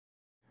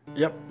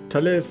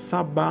Tarehe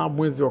 7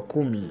 mwezi wa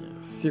 10,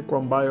 siku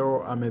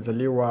ambayo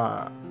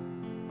amezaliwa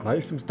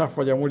Rais mstaafu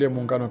wa Jamhuri ya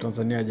Muungano wa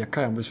Tanzania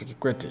Jakaya Mrisho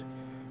Kikwete.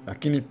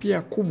 Lakini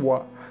pia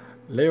kubwa,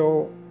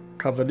 leo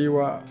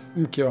kazaliwa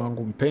mke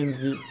wangu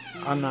mpenzi,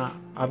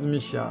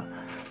 anaadhimisha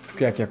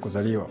siku yake ya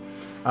kuzaliwa.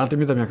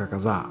 Anatimiza miaka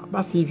kadhaa.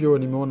 Basi hivyo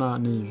nimeona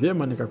ni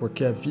vyema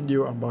nikakuwekea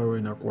video ambayo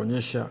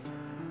inakuonyesha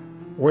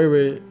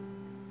wewe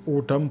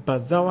utampa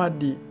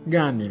zawadi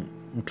gani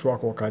mtu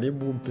wako wa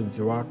karibu,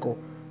 mpenzi wako,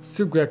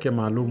 siku yake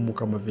maalum,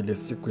 kama vile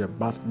siku ya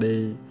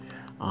birthday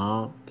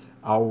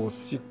au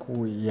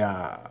siku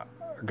ya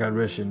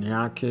graduation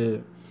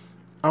yake,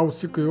 au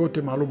siku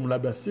yote maalum,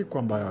 labda siku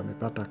ambayo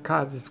amepata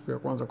kazi, siku ya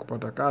kwanza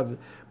kupata kazi.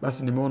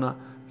 Basi nimeona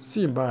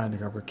si mbaya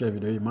nikakuwekea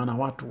video hii, maana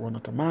watu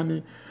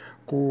wanatamani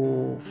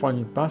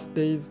kufanya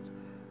birthdays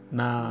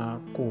na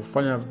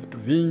kufanya vitu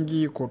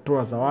vingi,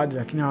 kutoa zawadi,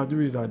 lakini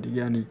hawajui zawadi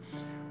gani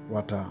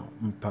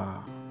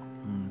watampa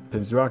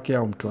mpenzi wake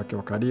au mtu wake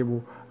wa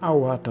karibu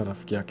au hata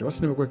rafiki yake.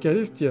 Basi nimekuwekea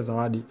list ya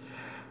zawadi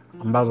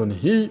ambazo ni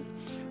hii.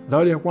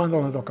 Zawadi ya kwanza,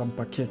 unaweza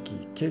ukampa keki.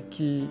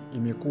 Keki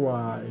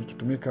imekuwa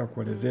ikitumika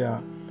kuelezea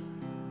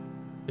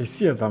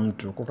hisia za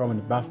mtu. Kwa kama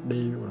ni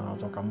birthday,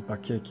 unaweza ukampa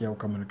keki, au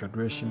kama ni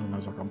graduation,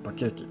 unaweza ukampa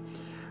keki.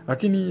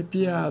 Lakini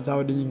pia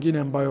zawadi nyingine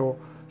ambayo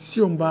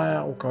sio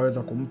mbaya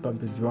ukaweza kumpa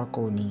mpenzi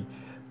wako ni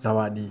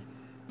zawadi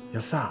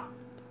ya saa.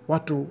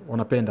 Watu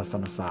wanapenda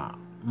sana saa.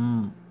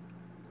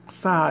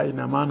 Saa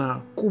ina maana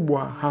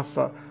kubwa,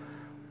 hasa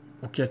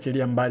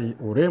ukiachilia mbali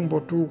urembo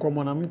tu kwa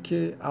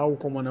mwanamke au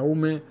kwa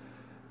mwanaume,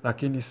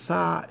 lakini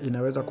saa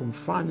inaweza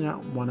kumfanya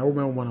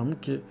mwanaume au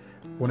mwanamke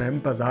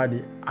unayempa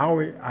zawadi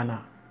awe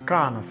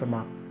anakaa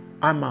anasema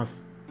I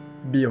must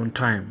be on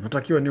time,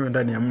 natakiwa niwe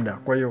ndani ya muda.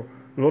 Kwa hiyo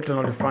lolote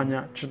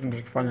nalofanya, chochote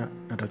ninachofanya,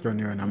 natakiwa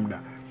niwe na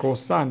muda. Kwa hiyo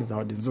saa ni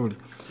zawadi nzuri.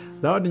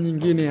 Zawadi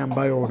nyingine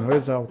ambayo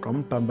unaweza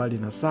ukampa mbali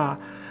na saa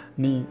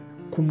ni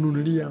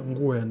kumnunulia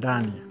nguo ya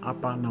ndani.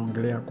 Hapa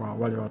naongelea kwa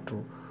wale watu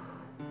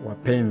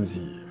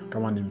wapenzi.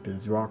 Kama ni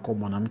mpenzi wako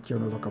mwanamke,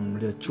 unaweza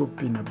kumnunulia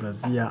chupi na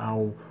brazia,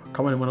 au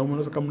kama ni mwanaume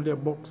unaweza kumnunulia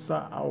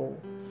boxer au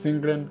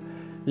singlet.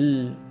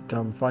 Hii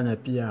itamfanya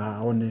pia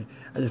aone,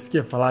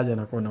 ajisikie faraja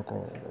na kuona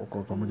uko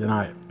pamoja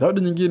naye.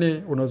 Zawadi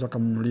nyingine, unaweza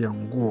kumnunulia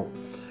nguo.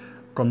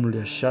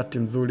 Kumnunulia shati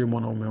nzuri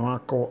mwanaume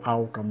wako,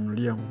 au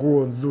kumnunulia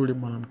nguo nzuri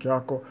mwanamke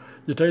wako.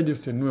 Jitahidi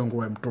usinunue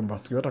nguo ya mtumba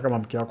siku, hata kama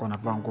mke wako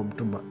anavaa nguo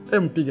mtumba.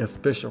 Mpiga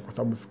special, kwa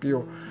sababu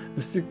siku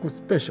ni siku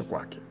special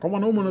kwake. Kwa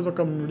mwanaume unaweza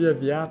kumnunulia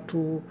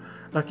viatu,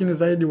 lakini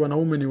zaidi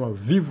wanaume ni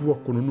wavivu wa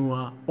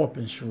kununua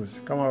open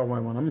shoes. Kama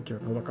mwanamke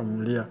unaweza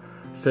kumnunulia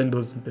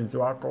sandals mpenzi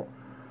wako,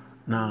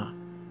 na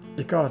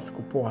ikawa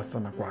siku poa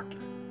sana kwake.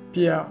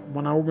 Pia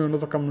mwanaume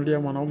unaweza kumnunulia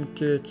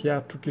mwanamke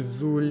kiatu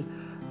kizuri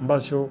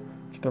ambacho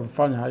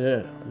kitamfanya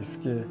yeye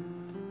ajisikie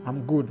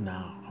I'm good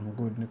now, I'm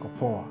good, niko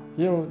poa.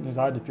 Hiyo ni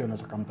zawadi pia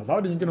unaweza kumpa.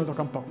 Zawadi nyingine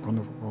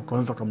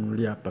unaweza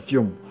kumnunulia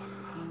perfume.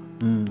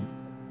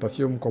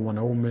 Perfume kwa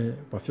mwanaume,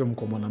 perfume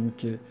kwa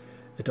mwanamke,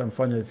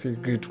 itamfanya feel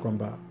great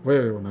kwamba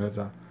wewe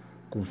unaweza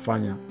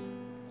kumfanya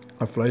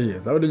afurahie.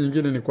 Zawadi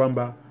nyingine ni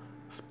kwamba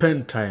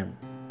spend time,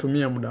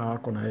 tumia muda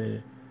wako na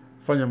yeye,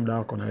 fanya muda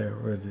wako na yeye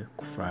uweze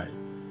kufurahi.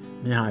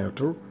 Ni hayo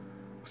tu.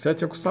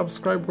 Usiache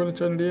kusubscribe kwenye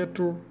channel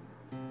yetu.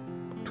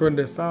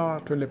 Twende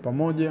sawa, twende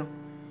pamoja.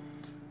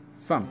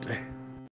 Asante.